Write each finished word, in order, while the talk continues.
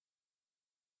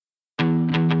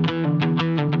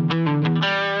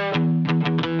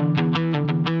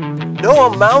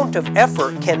No amount of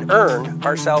effort can earn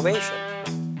our salvation.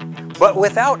 But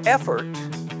without effort,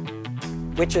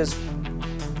 which is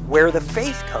where the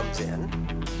faith comes in,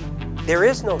 there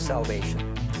is no salvation.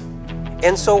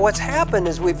 And so what's happened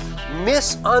is we've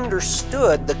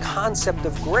misunderstood the concept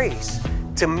of grace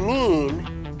to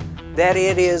mean that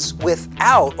it is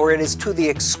without, or it is to the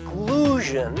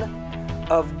exclusion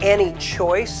of any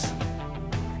choice,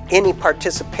 any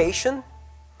participation,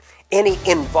 any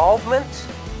involvement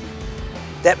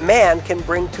that man can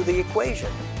bring to the equation.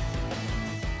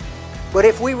 But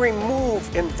if we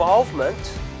remove involvement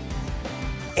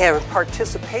and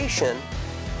participation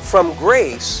from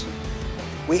grace,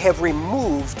 we have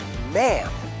removed man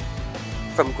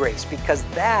from grace, because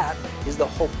that is the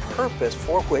whole purpose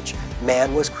for which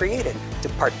man was created, to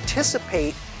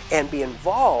participate and be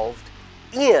involved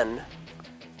in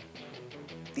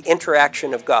the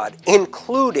interaction of God,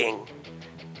 including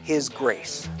His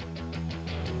grace.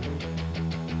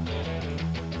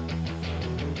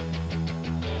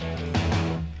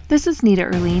 This is Nita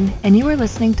Erline, and you are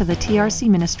listening to the TRC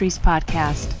Ministries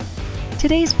podcast.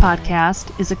 Today's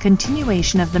podcast is a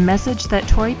continuation of the message that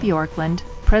Tori Bjorklund,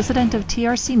 president of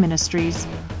TRC Ministries,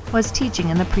 was teaching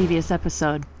in the previous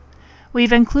episode.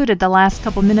 We've included the last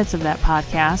couple minutes of that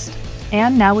podcast,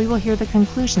 and now we will hear the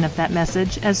conclusion of that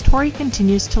message as Tori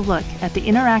continues to look at the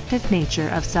interactive nature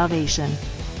of salvation.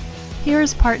 Here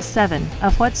is part 7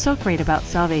 of What's So Great About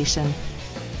Salvation.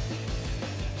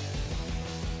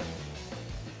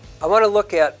 I want to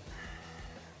look at,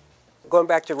 going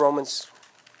back to Romans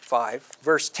 5,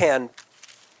 verse 10,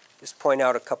 just point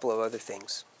out a couple of other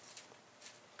things.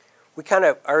 We kind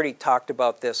of already talked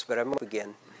about this, but I'm going to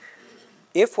begin.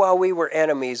 If while we were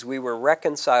enemies, we were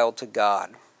reconciled to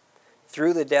God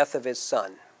through the death of His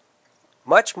Son,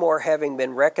 much more having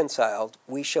been reconciled,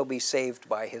 we shall be saved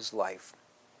by His life.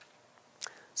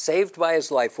 Saved by His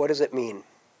life, what does it mean?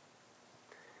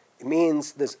 It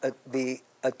means the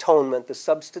atonement, the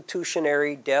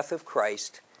substitutionary death of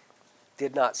Christ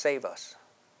did not save us.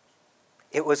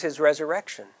 It was His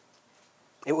resurrection.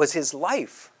 It was His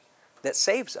life that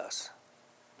saves us.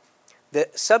 The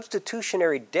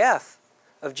substitutionary death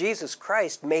of Jesus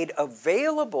Christ made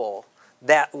available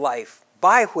that life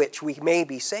by which we may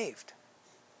be saved.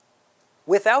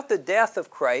 Without the death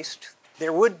of Christ,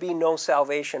 there would be no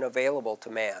salvation available to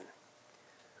man.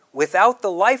 Without the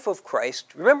life of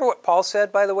Christ, remember what Paul said,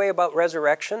 by the way, about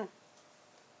resurrection?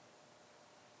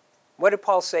 What did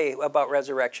Paul say about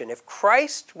resurrection? If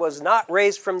Christ was not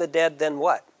raised from the dead, then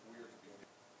what?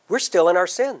 We're still in our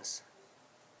sins.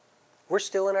 We're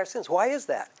still in our sins. Why is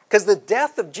that? Because the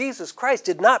death of Jesus Christ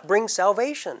did not bring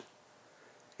salvation.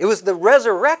 It was the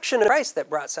resurrection of Christ that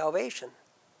brought salvation.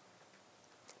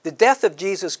 The death of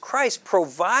Jesus Christ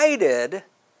provided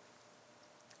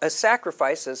a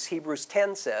sacrifice, as Hebrews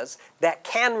 10 says, that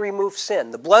can remove sin.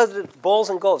 The blood of bulls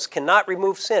and goats cannot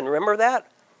remove sin. Remember that?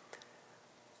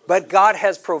 But God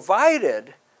has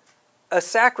provided a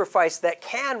sacrifice that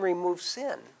can remove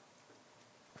sin.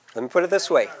 Let me put it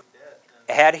this way.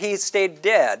 Had He stayed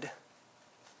dead,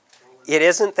 it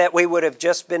isn't that we would have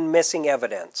just been missing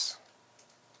evidence.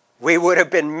 We would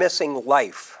have been missing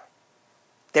life.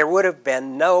 There would have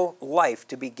been no life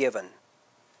to be given.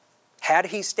 Had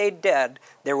He stayed dead,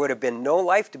 there would have been no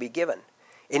life to be given.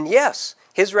 And yes,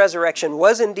 His resurrection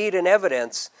was indeed an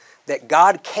evidence that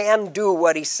God can do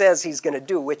what He says He's going to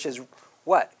do, which is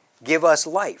what? Give us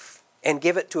life, and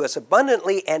give it to us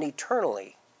abundantly and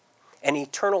eternally, an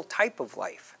eternal type of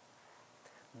life.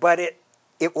 But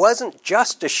it wasn't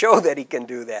just to show that He can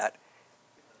do that.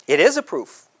 It is a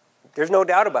proof. There's no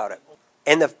doubt about it.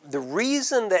 And the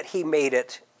reason that He made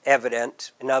it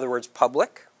evident, in other words,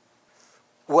 public,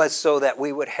 was so that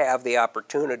we would have the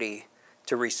opportunity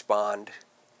to respond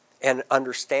and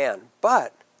understand.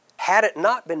 But had it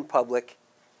not been public,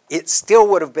 it still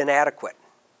would have been adequate.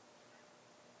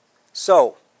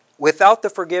 So, without the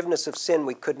forgiveness of sin,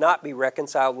 we could not be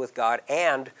reconciled with God,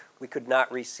 and we could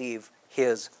not receive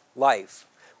His life.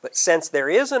 But since there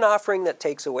is an offering that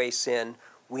takes away sin,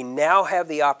 we now have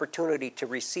the opportunity to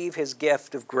receive His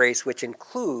gift of grace, which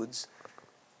includes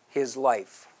His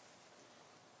life.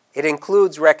 It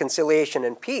includes reconciliation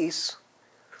and peace,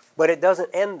 but it doesn't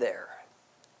end there.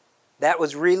 That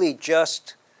was really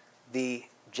just the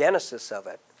genesis of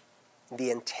it.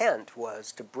 The intent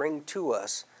was to bring to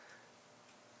us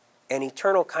an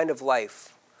eternal kind of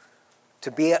life,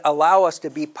 to allow us to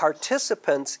be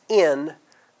participants in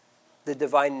the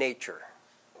divine nature.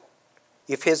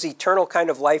 If His eternal kind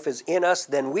of life is in us,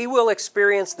 then we will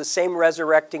experience the same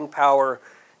resurrecting power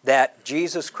that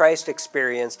Jesus Christ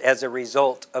experienced as a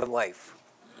result of life.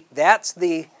 That's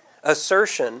the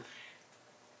assertion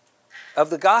of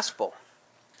the gospel.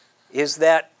 is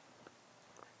that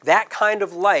that kind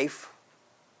of life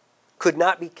could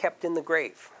not be kept in the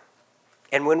grave.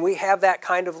 And when we have that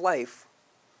kind of life,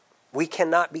 we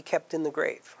cannot be kept in the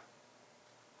grave.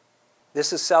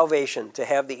 This is salvation, to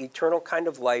have the eternal kind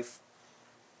of life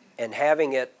and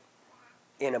having it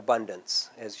in abundance,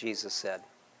 as Jesus said.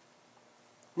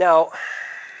 Now,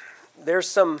 there's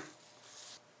some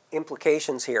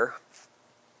implications here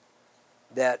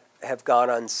that have gone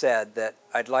unsaid that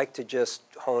I'd like to just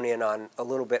hone in on a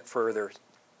little bit further.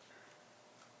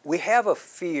 We have a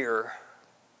fear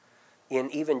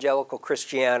in evangelical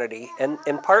Christianity, and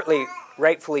partly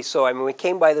rightfully so. I mean, we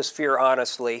came by this fear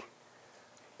honestly,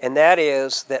 and that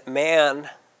is that man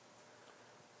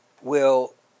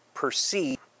will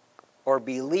perceive or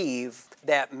believe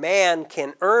that man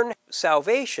can earn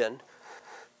salvation.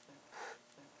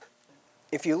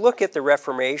 If you look at the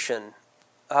Reformation,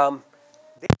 they were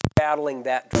battling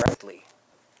that directly.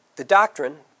 The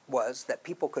doctrine was that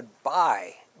people could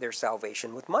buy their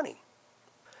salvation with money.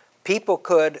 People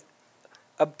could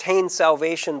obtain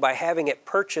salvation by having it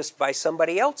purchased by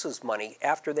somebody else's money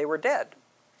after they were dead.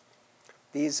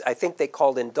 These, I think they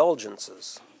called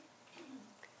indulgences.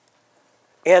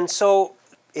 And so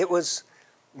it was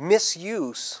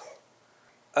misuse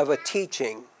of a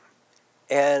teaching,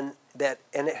 and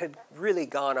it had really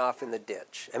gone off in the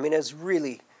ditch. I mean, it was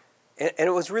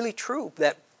really true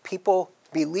that people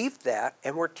believed that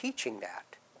and were teaching that.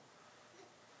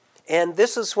 And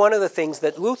this is one of the things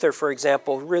that Luther, for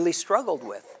example, really struggled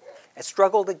with and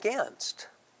struggled against.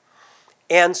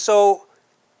 And so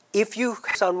if you,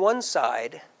 on one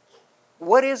side,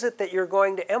 what is it that you're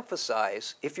going to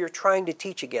emphasize if you're trying to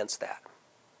teach against that?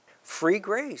 Free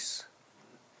grace.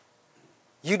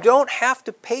 You don't have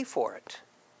to pay for it.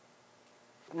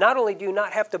 Not only do you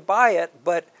not have to buy it,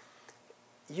 but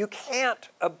you can't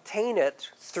obtain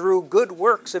it through good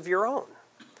works of your own.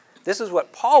 This is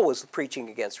what Paul was preaching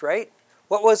against, right?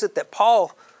 What was it that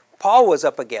Paul was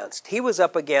up against? He was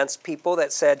up against people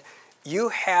that said, you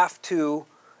have to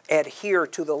adhere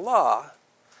to the law.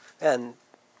 And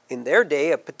in their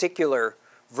day, a particular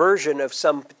version of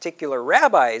some particular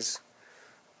rabbi's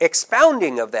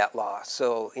expounding of that law.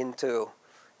 So into,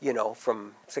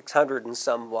 from 600 and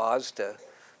some laws to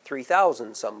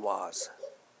 3,000 some laws.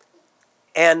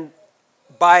 And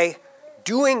by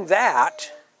doing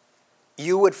that,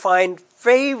 you would find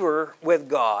favor with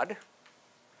God,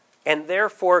 and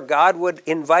therefore God would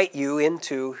invite you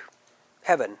into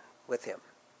heaven with him.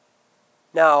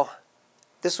 Now,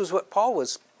 this was what Paul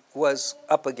was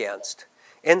up against.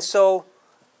 And so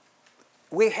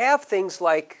we have things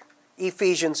like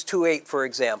Ephesians 2:8, for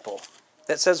example,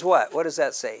 that says what? What does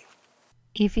that say?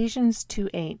 Ephesians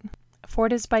 2:8. For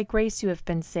it is by grace you have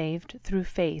been saved through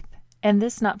faith, and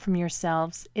this not from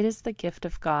yourselves, it is the gift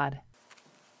of God.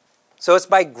 So it's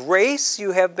by grace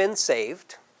you have been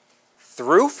saved,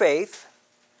 through faith,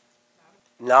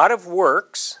 not of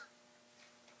works.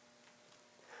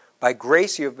 By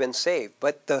grace you have been saved.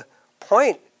 But the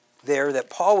point there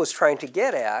that Paul was trying to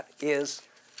get at is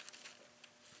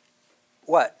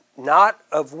what? Not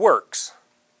of works,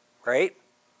 right?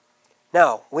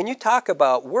 Now, when you talk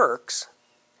about works,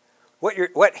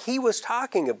 what he was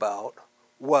talking about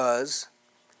was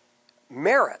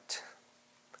merit,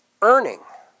 earning.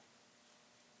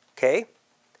 Okay?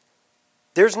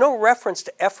 There's no reference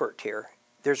to effort here.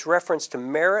 There's reference to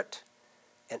merit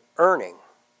and earning.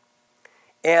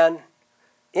 And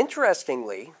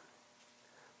interestingly,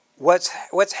 what's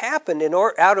happened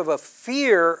out of a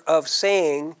fear of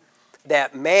saying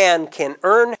that man can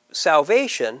earn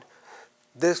salvation,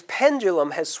 this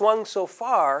pendulum has swung so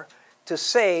far to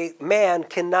say man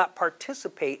cannot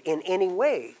participate in any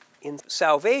way in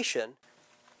salvation.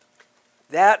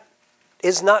 That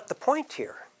is not the point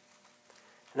here.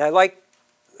 And I like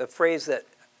the phrase that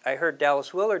I heard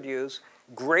Dallas Willard use,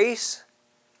 grace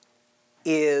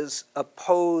is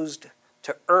opposed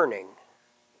to earning,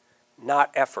 not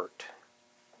effort.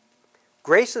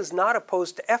 Grace is not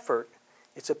opposed to effort,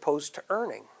 it's opposed to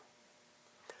earning.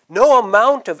 No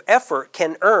amount of effort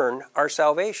can earn our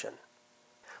salvation.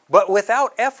 But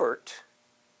without effort,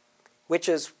 which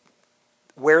is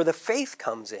where the faith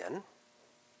comes in,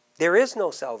 there is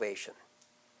no salvation.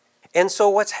 And so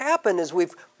what's happened is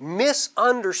we've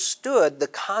misunderstood the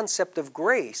concept of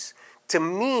grace to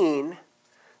mean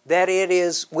that it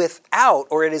is without,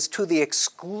 or it is to the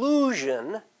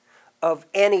exclusion of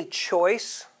any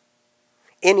choice,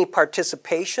 any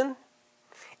participation,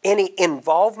 any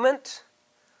involvement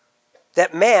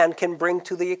that man can bring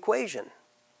to the equation.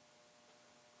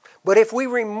 But if we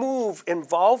remove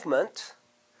involvement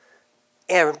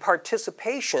and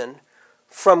participation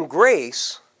from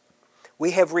grace,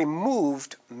 we have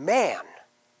removed man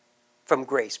from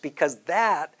grace, because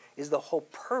that is the whole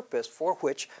purpose for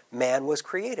which man was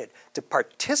created, to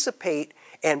participate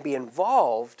and be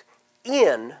involved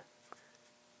in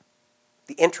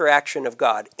the interaction of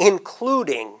God,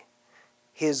 including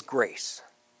His grace.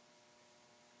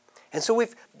 And so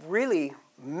we've really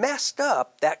messed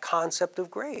up that concept of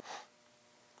grace.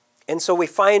 And so we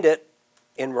find it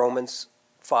in Romans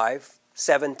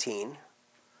 5:17.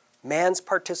 Man's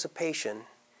participation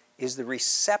is the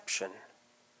reception,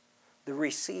 the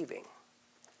receiving.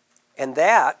 And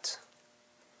that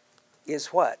is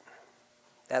what?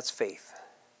 That's faith.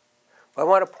 I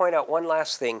want to point out one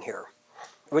last thing here.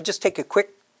 We'll just take a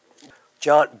quick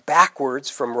jaunt backwards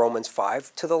from Romans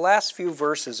 5 to the last few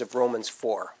verses of Romans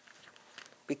 4.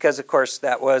 Because, of course,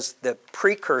 that was the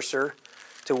precursor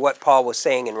to what Paul was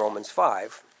saying in Romans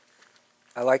 5.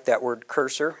 I like that word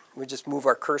cursor. We just move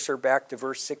our cursor back to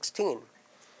verse 16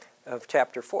 of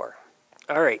chapter 4.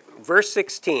 All right, verse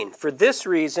 16. For this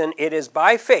reason it is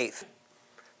by faith,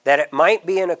 that it might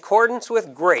be in accordance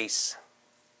with grace,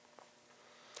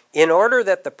 in order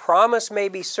that the promise may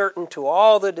be certain to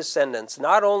all the descendants,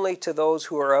 not only to those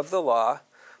who are of the law,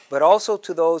 but also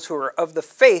to those who are of the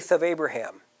faith of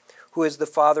Abraham, who is the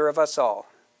father of us all.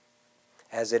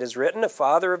 As it is written, a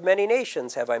father of many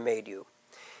nations have I made you,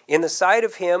 in the sight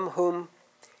of him whom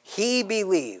he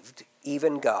believed,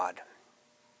 even God,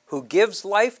 who gives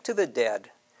life to the dead,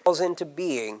 calls into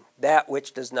being that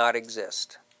which does not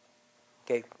exist.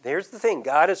 Okay, there's the thing.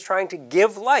 God is trying to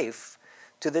give life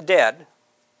to the dead.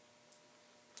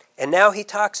 And now he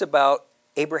talks about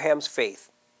Abraham's faith.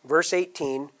 Verse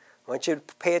 18, I want you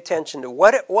to pay attention to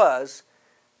what it was.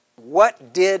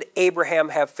 What did Abraham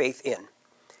have faith in?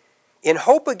 In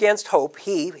hope against hope,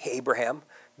 he, Abraham,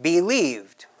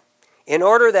 believed, in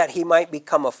order that he might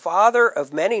become a father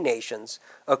of many nations,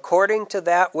 according to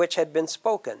that which had been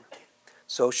spoken.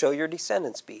 So shall your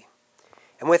descendants be.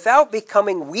 And without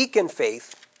becoming weak in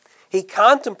faith, he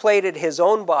contemplated his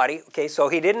own body. Okay, so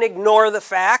he didn't ignore the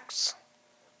facts.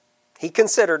 He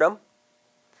considered them.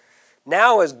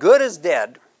 Now as good as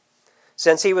dead,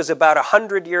 since he was about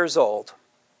 100 years old.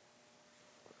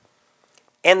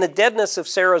 And the deadness of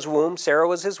Sarah's womb, Sarah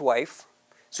was his wife.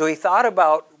 So he thought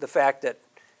about the fact that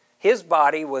his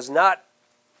body was not,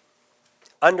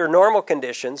 under normal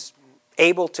conditions,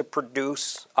 able to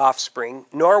produce offspring,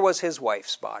 nor was his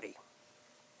wife's body.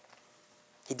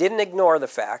 He didn't ignore the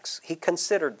facts, he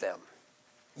considered them.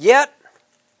 Yet,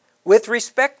 with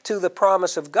respect to the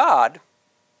promise of God,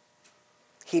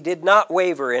 he did not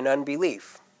waver in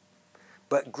unbelief,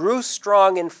 but grew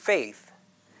strong in faith,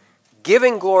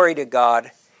 giving glory to God,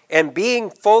 and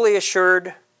being fully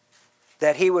assured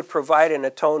that he would provide an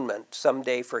atonement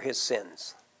someday for his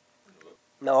sins.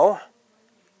 No,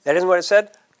 that isn't what it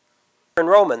said in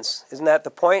Romans. Isn't that the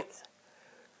point?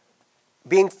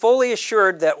 Being fully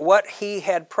assured that what he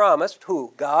had promised,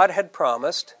 who God had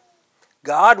promised,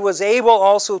 God was able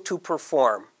also to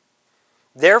perform.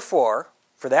 Therefore,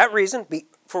 for that reason,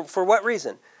 for what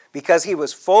reason? Because he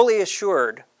was fully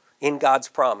assured in God's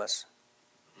promise.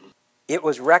 It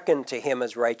was reckoned to him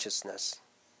as righteousness.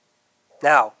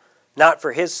 Now, not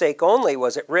for his sake only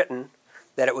was it written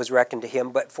that it was reckoned to him,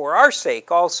 but for our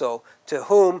sake also, to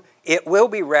whom it will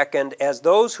be reckoned as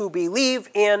those who believe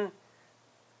in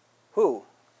who?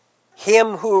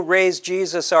 Him who raised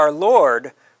Jesus our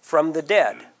Lord from the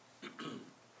dead.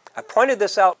 I pointed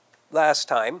this out last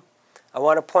time. I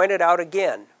want to point it out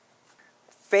again.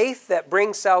 Faith that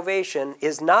brings salvation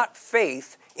is not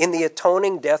faith in the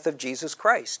atoning death of Jesus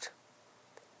Christ.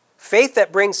 Faith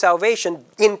that brings salvation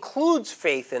includes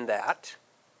faith in that,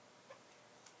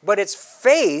 but it's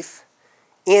faith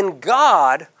in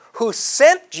God who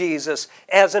sent Jesus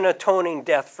as an atoning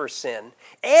death for sin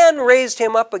and raised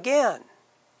him up again.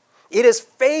 It is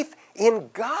faith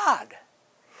in God,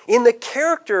 in the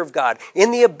character of God, in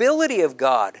the ability of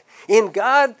God, in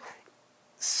God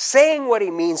saying what he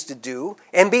means to do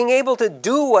and being able to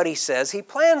do what he says he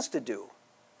plans to do.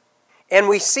 And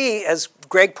we see, as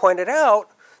Greg pointed out,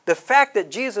 the fact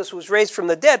that Jesus was raised from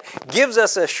the dead gives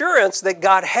us assurance that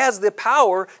God has the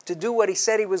power to do what he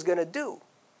said he was going to do.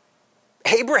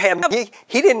 Abraham,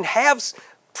 he didn't have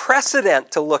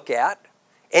precedent to look at,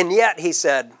 and yet he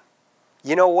said,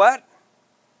 you know what?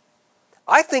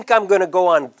 I think I'm going to go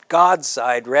on God's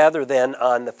side rather than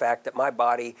on the fact that my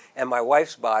body and my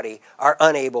wife's body are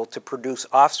unable to produce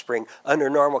offspring under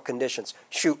normal conditions.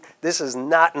 Shoot, this is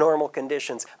not normal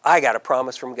conditions. I got a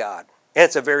promise from God. And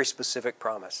it's a very specific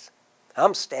promise.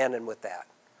 I'm standing with that.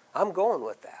 I'm going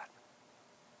with that.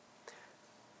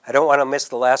 I don't want to miss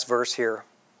the last verse here.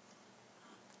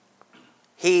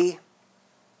 He,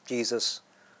 Jesus,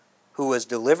 who was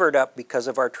delivered up because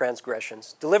of our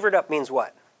transgressions. Delivered up means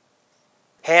what?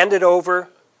 Handed over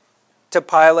to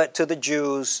Pilate, to the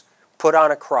Jews, put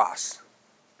on a cross.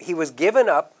 He was given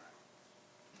up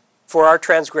for our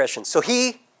transgressions. So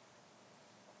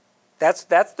that's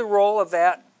the role of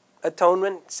that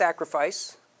atonement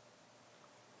sacrifice.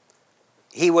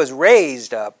 He was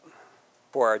raised up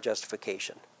for our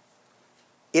justification.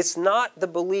 It's not the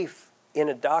belief in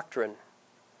a doctrine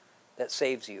that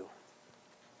saves you.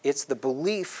 It's the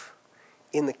belief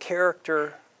in the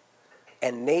character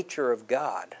and nature of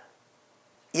God.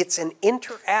 It's an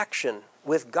interaction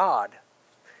with God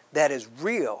that is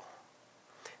real,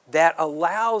 that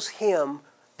allows Him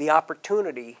the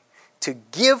opportunity to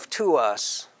give to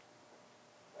us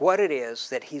what it is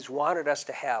that He's wanted us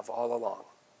to have all along.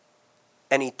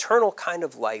 An eternal kind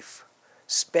of life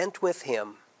spent with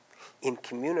Him in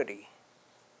community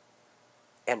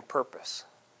and purpose.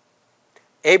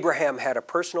 Abraham had a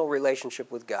personal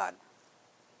relationship with God.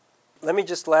 Let me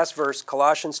just, last verse,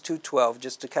 Colossians 2:12,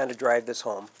 just to kind of drive this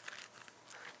home.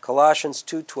 Colossians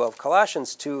 2:12.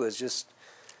 Colossians 2 is just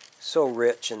so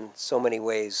rich in so many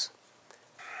ways.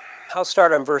 I'll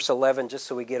start on verse 11 just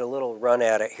so we get a little run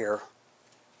at it here.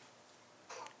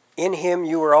 In Him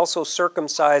you were also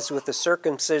circumcised with the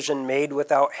circumcision made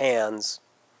without hands,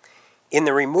 in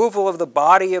the removal of the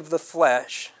body of the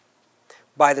flesh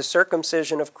by the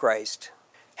circumcision of Christ,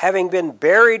 having been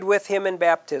buried with Him in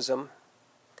baptism.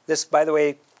 This, by the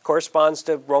way, corresponds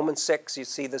to Romans 6. You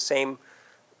see the same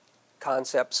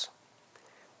concepts.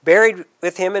 Buried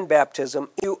with Him in baptism,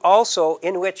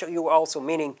 in which you also,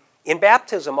 meaning in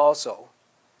baptism also,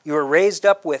 you were raised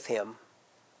up with Him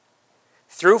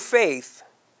through faith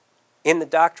in the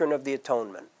doctrine of the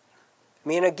atonement. I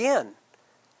mean, again,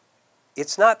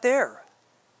 it's not there.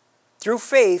 Through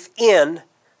faith in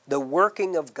the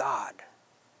working of God.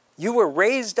 You were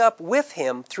raised up with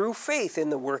Him through faith in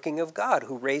the working of God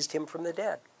who raised Him from the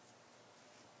dead.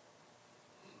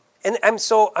 And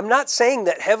I'm not saying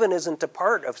that heaven isn't a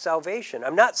part of salvation.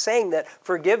 I'm not saying that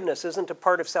forgiveness isn't a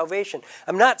part of salvation.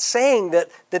 I'm not saying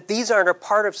that these aren't a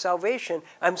part of salvation.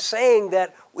 I'm saying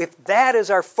that if that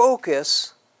is our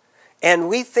focus, and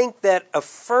we think that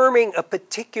affirming a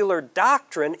particular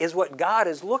doctrine is what God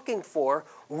is looking for,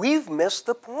 we've missed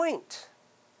the point.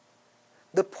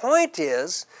 The point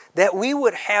is that we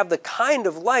would have the kind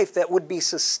of life that would be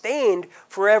sustained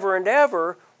forever and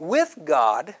ever with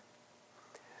God,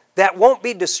 that won't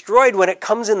be destroyed when it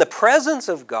comes in the presence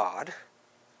of God,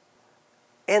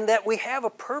 and that we have a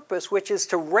purpose which is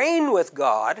to reign with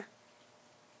God,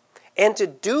 and to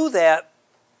do that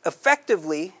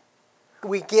effectively,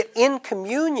 we get in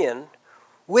communion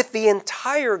with the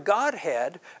entire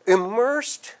Godhead,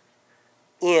 immersed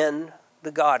in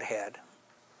the Godhead,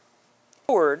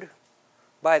 powered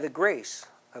by the grace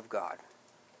of God.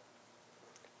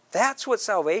 That's what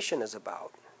salvation is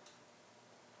about.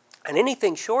 And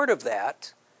anything short of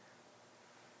that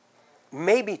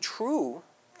may be true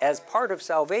as part of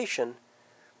salvation,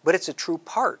 but it's a true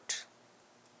part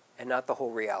and not the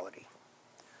whole reality.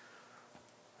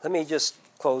 Let me just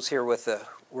close here with a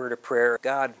word of prayer.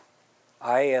 God,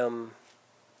 I am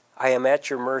at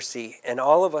your mercy, and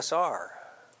all of us are.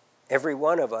 Every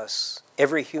one of us,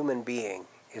 every human being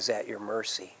is at your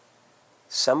mercy.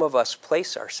 Some of us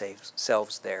place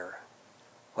ourselves there,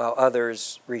 while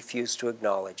others refuse to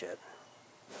acknowledge it.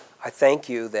 I thank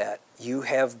you that you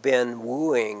have been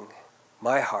wooing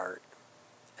my heart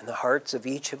and the hearts of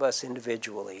each of us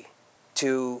individually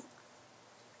to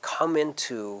come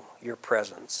into your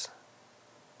presence,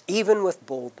 even with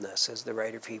boldness, as the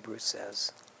writer of Hebrews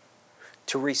says,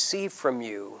 to receive from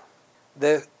you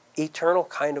the eternal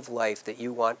kind of life that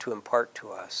you want to impart to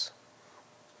us.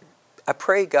 I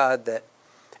pray, God, that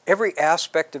every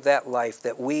aspect of that life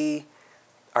that we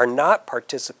are not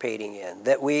participating in,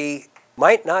 that we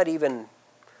might not even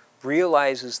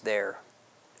realize is there,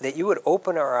 that you would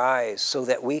open our eyes so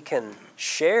that we can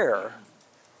share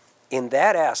in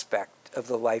that aspect of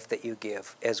the life that you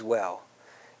give as well,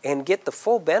 and get the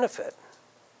full benefit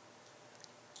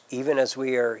even as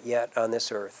we are yet on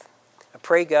this earth. I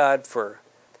pray, God, for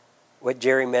what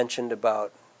Jerry mentioned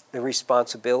about the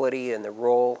responsibility and the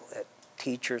role that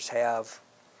teachers have.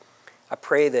 I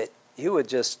pray that you would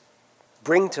just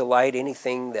bring to light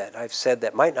anything that I've said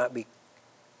that might not be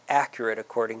accurate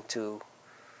according to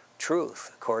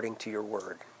truth, according to your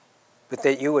word, but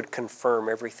that you would confirm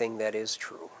everything that is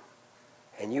true,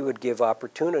 and you would give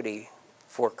opportunity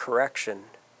for correction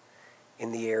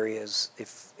in the areas,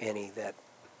 if any, that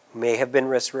may have been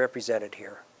misrepresented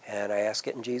here. And I ask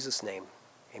it in Jesus' name.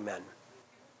 Amen.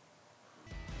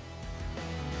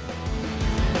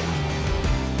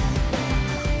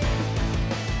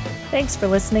 Thanks for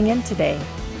listening in today.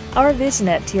 Our vision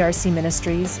at TRC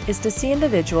Ministries is to see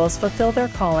individuals fulfill their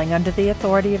calling under the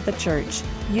authority of the church,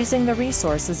 using the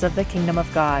resources of the kingdom of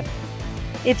God.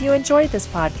 If you enjoyed this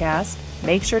podcast,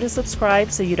 make sure to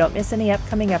subscribe so you don't miss any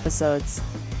upcoming episodes.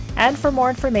 And for more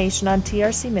information on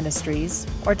TRC Ministries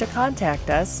or to contact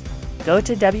us, go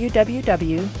to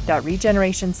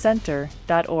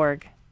www.regenerationcenter.org.